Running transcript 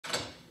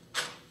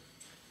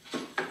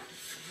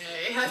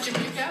How'd you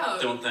puke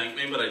out? Don't thank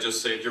me, but I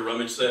just saved your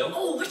rummage sale.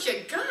 Oh, what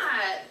you got?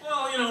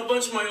 Well, you know, a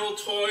bunch of my old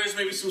toys,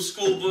 maybe some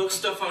school books,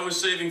 stuff I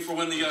was saving for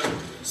when the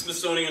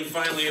Smithsonian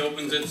finally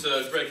opens its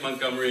Greg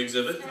Montgomery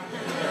exhibit.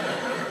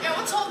 Yeah,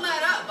 what's holding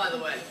that up, by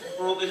the way?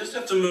 Well, they just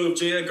have to move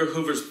J. Edgar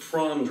Hoover's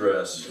prom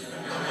dress.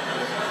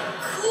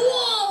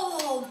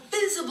 Cool!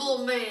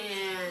 Visible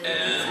Man.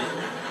 And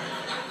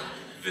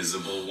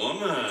Visible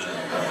Woman.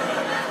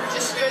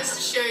 Just goes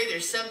to show you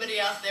there's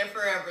somebody out there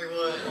for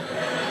everyone.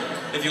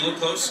 If you look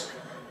close,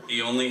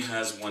 he only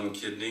has one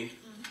kidney.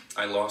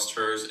 I lost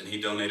hers, and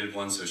he donated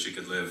one so she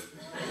could live.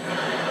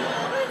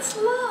 Oh, that's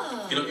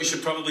love. You know, you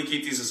should probably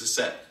keep these as a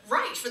set.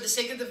 Right, for the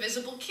sake of the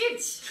visible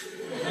kids.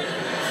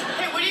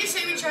 Hey, what do you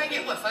say we try and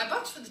get, what,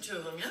 $5 for the two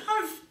of them, yeah?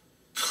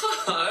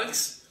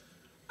 $5?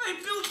 I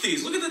built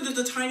these. Look at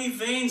the tiny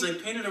veins I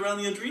painted around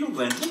the adrenal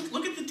gland.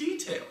 Look at the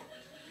detail.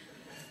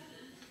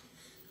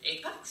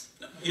 $8?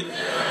 No,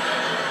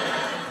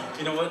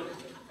 you know what?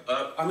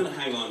 I'm going to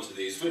hang on to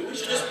these. We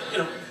should just, you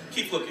know,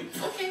 keep looking.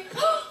 Okay.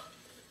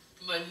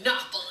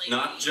 Monopoly.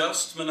 Not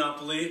just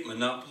Monopoly.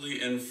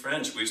 Monopoly in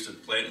French. We used to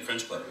play it in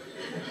French club.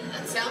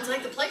 That sounds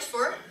like the place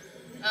for it.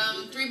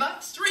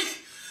 $3?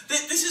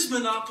 This is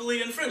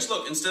Monopoly in French.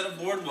 Look, instead of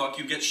Boardwalk,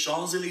 you get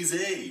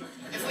Champs-Élysées.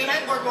 If we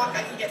had Boardwalk,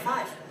 I could get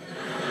 5.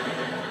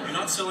 You're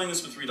not selling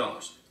this for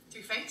 $3.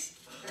 3 francs?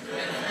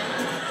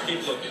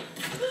 Keep looking.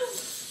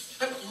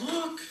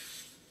 Look!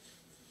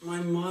 My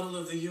model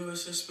of the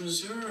USS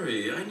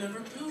Missouri. I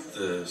never built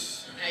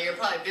this. Yeah, you're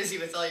probably busy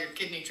with all your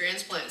kidney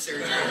transplant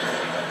surgery.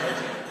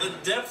 The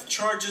depth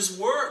charges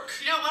work.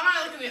 You know, why don't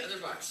I look in the other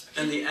box?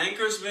 And the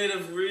anchor's made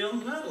of real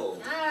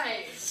metal.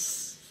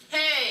 Nice.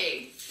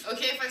 Hey,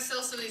 okay if I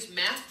sell some of these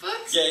math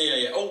books?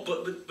 Yeah. Oh,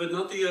 but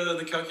not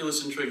the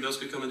calculus and trig. Those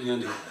could come in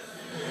handy.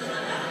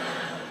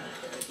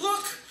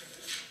 Look!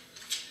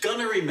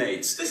 Gunnery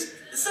mates. This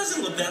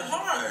doesn't look that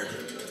hard.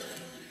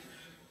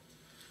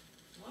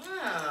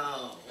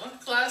 Wow, what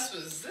class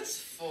was this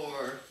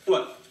for?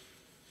 What?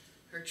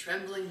 Her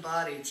trembling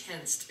body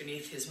tensed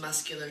beneath his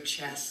muscular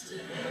chest.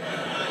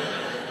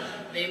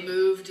 They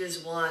moved as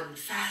one,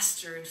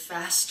 faster and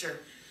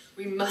faster.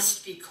 We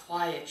must be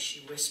quiet, she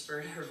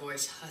whispered, her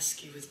voice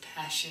husky with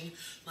passion.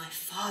 My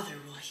father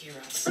will hear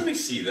us. Let me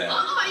see that.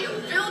 You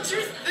built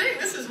your thing.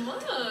 This is mine.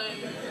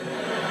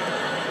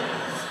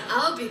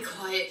 I'll be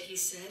quiet, he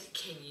said.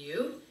 Can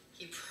you?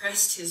 He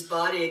pressed his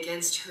body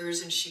against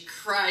hers and she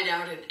cried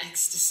out in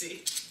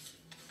ecstasy.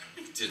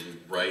 I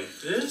didn't write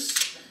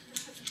this.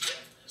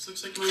 This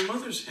looks like my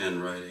mother's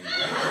handwriting.